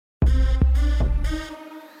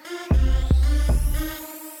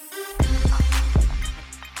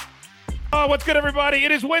Oh, what's good, everybody?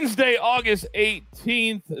 It is Wednesday, August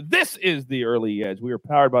 18th. This is the Early Edge. We are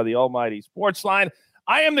powered by the almighty Sportsline.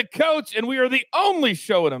 I am the coach, and we are the only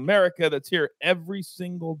show in America that's here every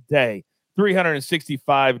single day,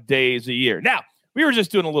 365 days a year. Now, we were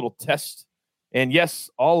just doing a little test, and yes,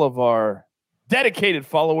 all of our dedicated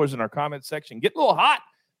followers in our comment section get a little hot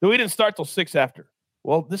that we didn't start till 6 after.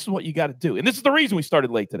 Well, this is what you got to do, and this is the reason we started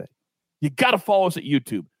late today. You got to follow us at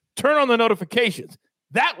YouTube. Turn on the notifications.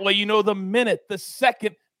 That way you know the minute, the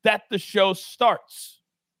second that the show starts.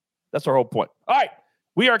 That's our whole point. All right.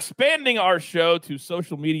 We are expanding our show to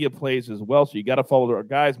social media plays as well, so you got to follow our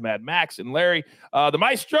guys, Mad Max and Larry, the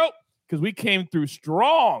Maestro, because we came through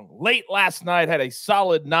strong late last night, had a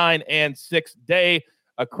solid 9 and 6 day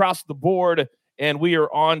across the board, and we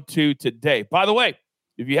are on to today. By the way,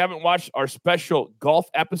 if you haven't watched our special golf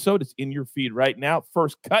episode, it's in your feed right now.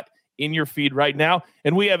 First cut in your feed right now.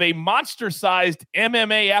 And we have a monster-sized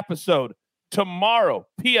MMA episode tomorrow,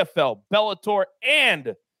 PFL, Bellator,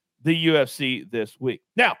 and the UFC this week.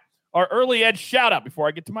 Now, our Early Edge shout-out before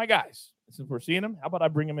I get to my guys. Since we're seeing them, how about I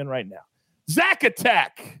bring them in right now? Zach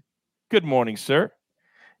Attack. Good morning, sir.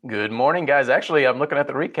 Good morning, guys. Actually, I'm looking at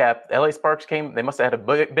the recap. LA Sparks came. They must have had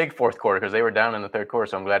a big fourth quarter because they were down in the third quarter.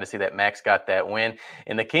 So I'm glad to see that Max got that win.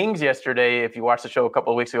 And the Kings yesterday, if you watched the show a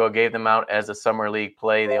couple of weeks ago, gave them out as a summer league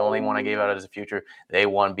play. The only one I gave out as a future. They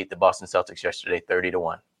beat the Boston Celtics yesterday,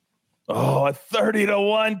 30-1. Oh, a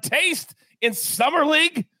 30-1 taste in summer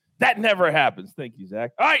league? That never happens. Thank you,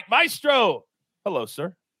 Zach. All right, Maestro. Hello,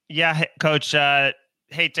 sir. Yeah, Coach.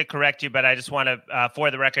 Hate to correct you, but I just want to,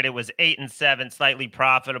 for the record, it was 8 and 7, slightly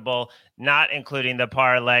profitable, not including the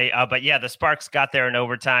parlay. But yeah, the Sparks got there in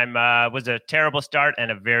overtime. Was a terrible start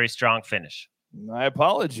and a very strong finish. My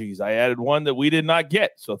apologies. I added one that we did not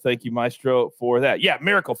get. So thank you, Maestro, for that. Yeah,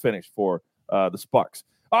 miracle finish for the Sparks.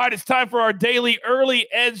 All right, it's time for our daily Early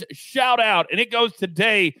Edge shout out. And it goes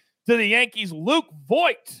today to the Yankees, Luke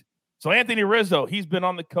Voit. So Anthony Rizzo, he's been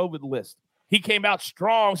on the COVID list. He came out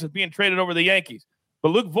strong since being traded over the Yankees. But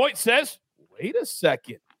Luke Voit says, wait a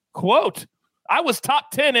second, quote, I was top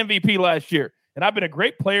 10 MVP last year, and I've been a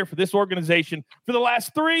great player for this organization for the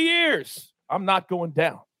last 3 years. I'm not going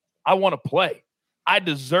down. I want to play. I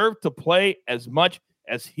deserve to play as much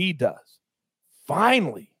as he does.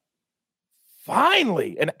 Finally,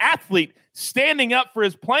 an athlete standing up for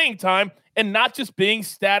his playing time and not just being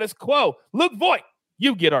status quo. Luke Voit,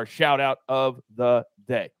 you get our shout out of the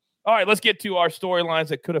day. All right, let's get to our storylines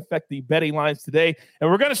that could affect the betting lines today.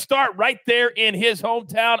 And we're going to start right there in his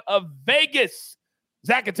hometown of Vegas.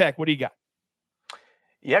 Zach Attack, what do you got?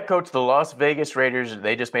 Yeah, Coach, the Las Vegas Raiders,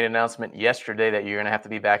 they just made an announcement yesterday that you're going to have to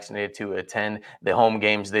be vaccinated to attend the home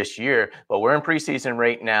games this year. But we're in preseason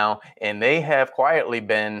right now, and they have quietly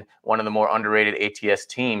been one of the more underrated ATS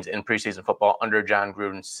teams in preseason football under John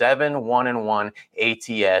Gruden. 7-1-1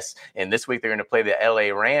 ATS. And this week they're going to play the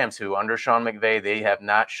LA Rams, who under Sean McVay, they have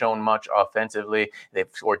not shown much offensively. They've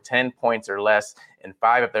scored 10 points or less in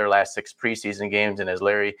 5 of their last 6 preseason games. And as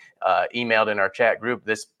Larry emailed in our chat group,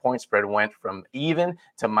 this point spread went from even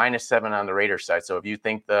to -7 on the Raiders side. So if you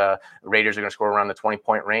think the Raiders are going to score around the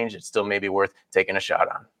 20-point range, it's still maybe worth taking a shot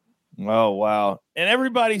on. Oh, wow. And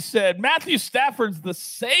everybody said Matthew Stafford's the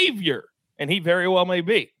savior, and he very well may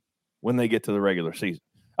be when they get to the regular season.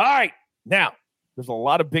 All right. Now, there's a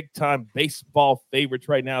lot of big-time baseball favorites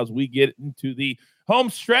right now as we get into the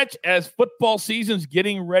home stretch as football season's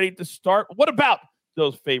getting ready to start. What about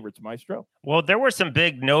those favorites, Maestro? Well, there were some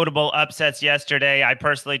big notable upsets yesterday. I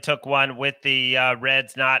personally took one with the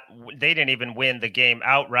Reds. They didn't even win the game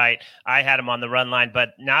outright. I had them on the run line,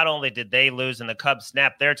 but not only did they lose and the Cubs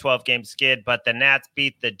snapped their 12-game skid, but the Nats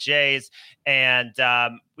beat the Jays. And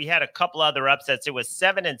we had a couple other upsets. It was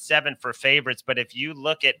 7-7 for favorites. But if you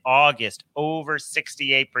look at August, over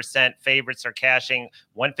 68% favorites are cashing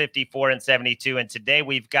 154 and 72. And today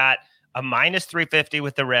we've got a -350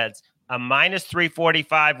 with the Reds, a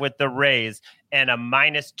 -345 with the Rays, and a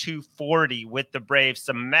 -240 with the Braves.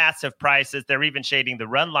 Some massive prices. They're even shading the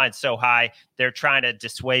run line so high, they're trying to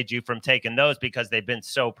dissuade you from taking those because they've been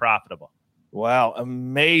so profitable. Wow,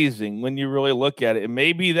 amazing when you really look at it. It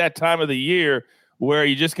may be that time of the year where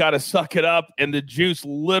you just got to suck it up, and the juice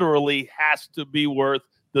literally has to be worth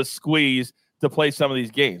the squeeze to play some of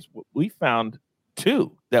these games. We found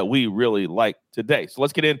 2 that we really like today. So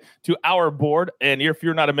let's get into our board. And if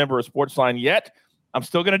you're not a member of Sportsline yet, I'm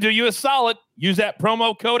still going to do you a solid. Use that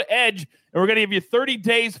promo code EDGE, and we're going to give you 30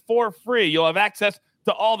 days for free. You'll have access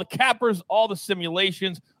to all the cappers, all the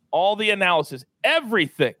simulations, all the analysis,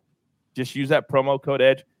 everything. Just use that promo code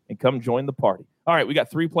EDGE and come join the party. All right, we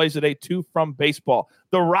got 3 plays today, 2 from baseball.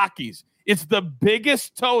 The Rockies, it's the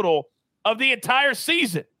biggest total of the entire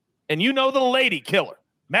season. And you know the lady killer.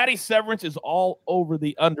 Maddie Severance is all over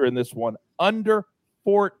the under in this one. Under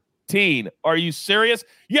 14. Are you serious?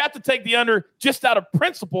 You have to take the under just out of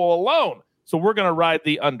principle alone. So we're going to ride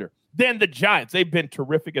the under. Then the Giants, they've been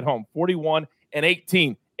terrific at home.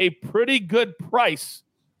 41-18. A pretty good price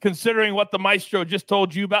considering what the Maestro just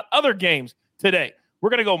told you about other games today.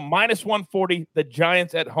 We're going to go minus 140, the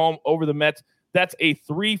Giants at home over the Mets. That's a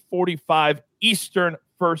 3:45 Eastern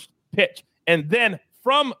first pitch. And then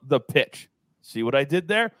from the pitch, see what I did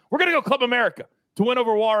there? We're going to go Club America to win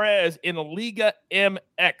over Juarez in Liga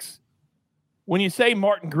MX. When you say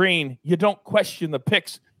Martin Green, you don't question the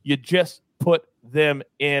picks. You just put them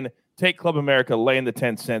in. Take Club America, lay in the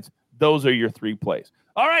 10 cents. Those are your 3 plays.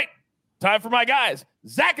 All right, time for my guys.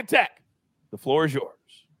 Zach Attack, the floor is yours.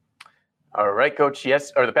 All right, Coach.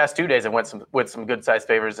 Yes, or the past 2 days I went with some good-sized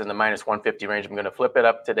favors in the minus 150 range. I'm going to flip it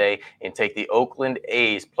up today and take the Oakland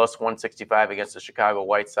A's plus 165 against the Chicago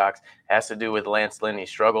White Sox. Has to do with Lance Lynn. He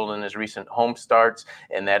struggled in his recent home starts,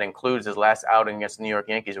 and that includes his last outing against the New York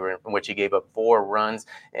Yankees, in which he gave up 4 runs.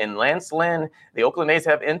 And Lance Lynn, the Oakland A's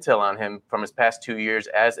have intel on him from his past 2 years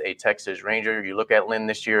as a Texas Ranger. You look at Lynn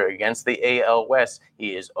this year against the AL West,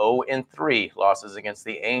 he is 0-3, losses against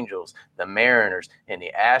the Angels, the Mariners, and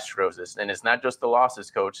the Astros. And it's not just the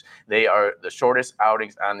losses, Coach. They are the shortest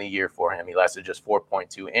outings on the year for him. He lasted just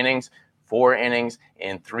 4.2 innings, 4 innings,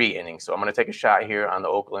 and 3 innings. So I'm going to take a shot here on the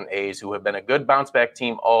Oakland A's, who have been a good bounce-back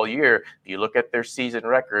team all year. If you look at their season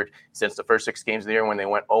record, since the first 6 games of the year when they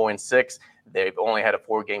went 0-6, they've only had a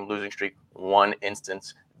 4-game losing streak, 1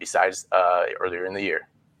 instance besides earlier in the year.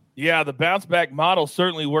 Yeah, the bounce-back model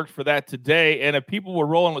certainly worked for that today. And if people were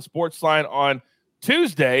rolling with Sportsline on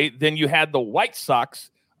Tuesday, then you had the White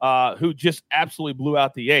Sox, who just absolutely blew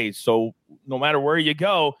out the A's. So no matter where you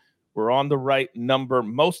go, we're on the right number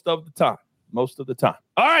most of the time.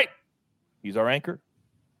 All right. He's our anchor.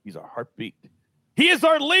 He's our heartbeat. He is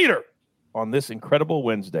our leader on this incredible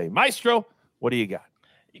Wednesday. Maestro, what do you got?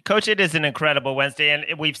 Coach, it is an incredible Wednesday,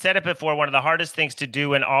 and we've said it before. One of the hardest things to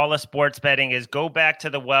do in all of sports betting is go back to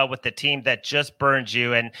the well with the team that just burned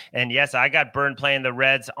you. And yes, I got burned playing the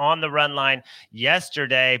Reds on the run line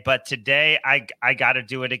yesterday, but today I got to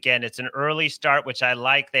do it again. It's an early start, which I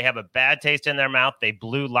like. They have a bad taste in their mouth. They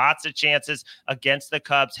blew lots of chances against the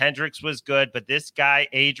Cubs. Hendricks was good, but this guy,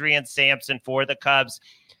 Adrian Sampson for the Cubs,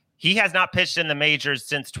 he has not pitched in the majors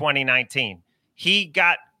since 2019. He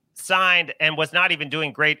got signed and was not even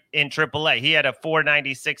doing great in AAA. He had a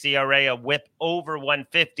 4.96 ERA, a whip over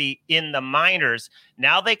 150 in the minors.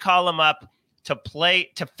 Now they call him up to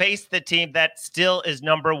face the team that still is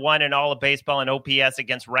number 1 in all of baseball in OPS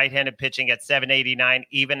against right-handed pitching at 789,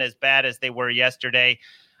 even as bad as they were yesterday.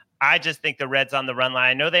 I just think the Reds on the run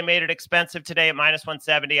line. I know they made it expensive today at minus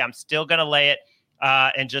 170. I'm still going to lay it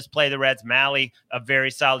and just play the Reds. Malley, a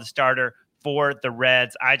very solid starter for the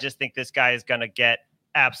Reds. I just think this guy is going to get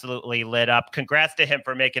absolutely lit up. Congrats to him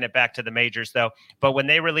for making it back to the majors, though. But when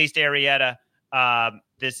they released Arrieta,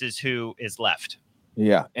 this is who is left.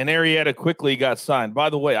 Yeah, and Arrieta quickly got signed. By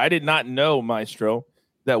the way, I did not know, Maestro,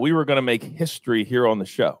 that we were going to make history here on the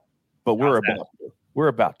show, but we're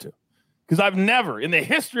about to. Because I've never, in the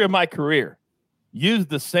history of my career, used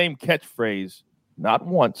the same catchphrase, not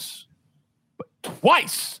once, but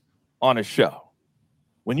twice on a show.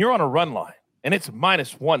 When you're on a run line and it's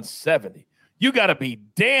minus 170, you got to be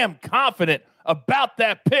damn confident about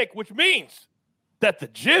that pick, which means that the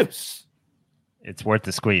juice. It's worth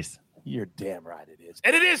the squeeze. You're damn right it is.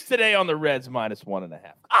 And it is today on the Reds minus 1.5.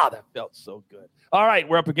 Ah, that felt so good. All right,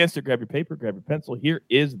 we're up against it. Grab your paper, grab your pencil. Here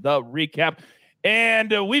is the recap.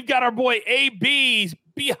 And we've got our boy AB's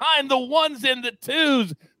behind the 1s and the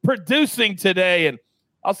 2s producing today. And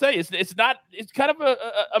I'll say it's kind of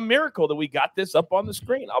a miracle that we got this up on the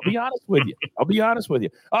screen. I'll be honest with you.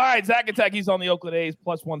 All right, Zach Attack, he's on the Oakland A's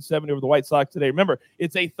plus 170 over the White Sox today. Remember,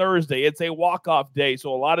 it's a Thursday. It's a walk-off day,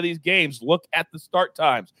 so a lot of these games look at the start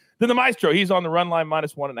times. Then the Maestro, he's on the run line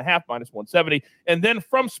minus 1.5, minus 170. And then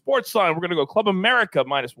from Sportsline, we're going to go Club America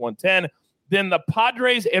minus 110. Then the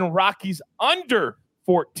Padres and Rockies under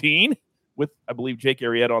 14 with, I believe, Jake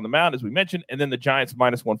Arrieta on the mound, as we mentioned. And then the Giants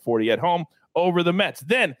minus 140 at home over the Mets.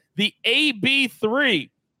 Then the AB3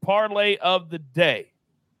 parlay of the day.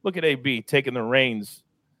 Look at AB taking the reins.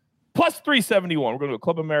 Plus 371. We're going to go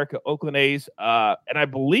Club America, Oakland A's. And I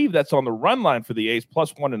believe that's on the run line for the A's,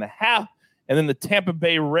 plus 1.5. And then the Tampa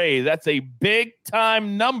Bay Rays. That's a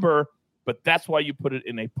big-time number, but that's why you put it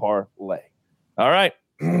in a parlay. All right.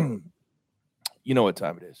 You know what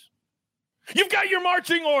time it is. You've got your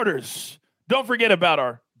marching orders. Don't forget about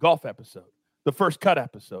our golf episode, the First Cut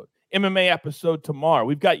episode, MMA episode tomorrow.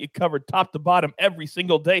 We've got you covered top to bottom every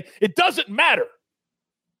single day. It doesn't matter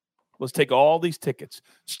Let's take all these tickets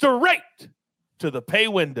straight to the pay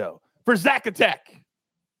window for Zacatech,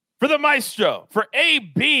 for the Maestro, for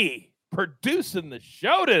AB producing the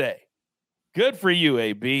show today. Good for you,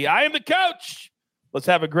 AB. I am the coach. Let's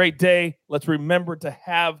have a great day. Let's remember to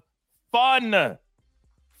have fun.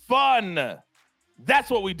 Fun. That's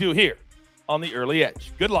what we do here on the Early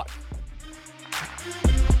Edge. Good luck.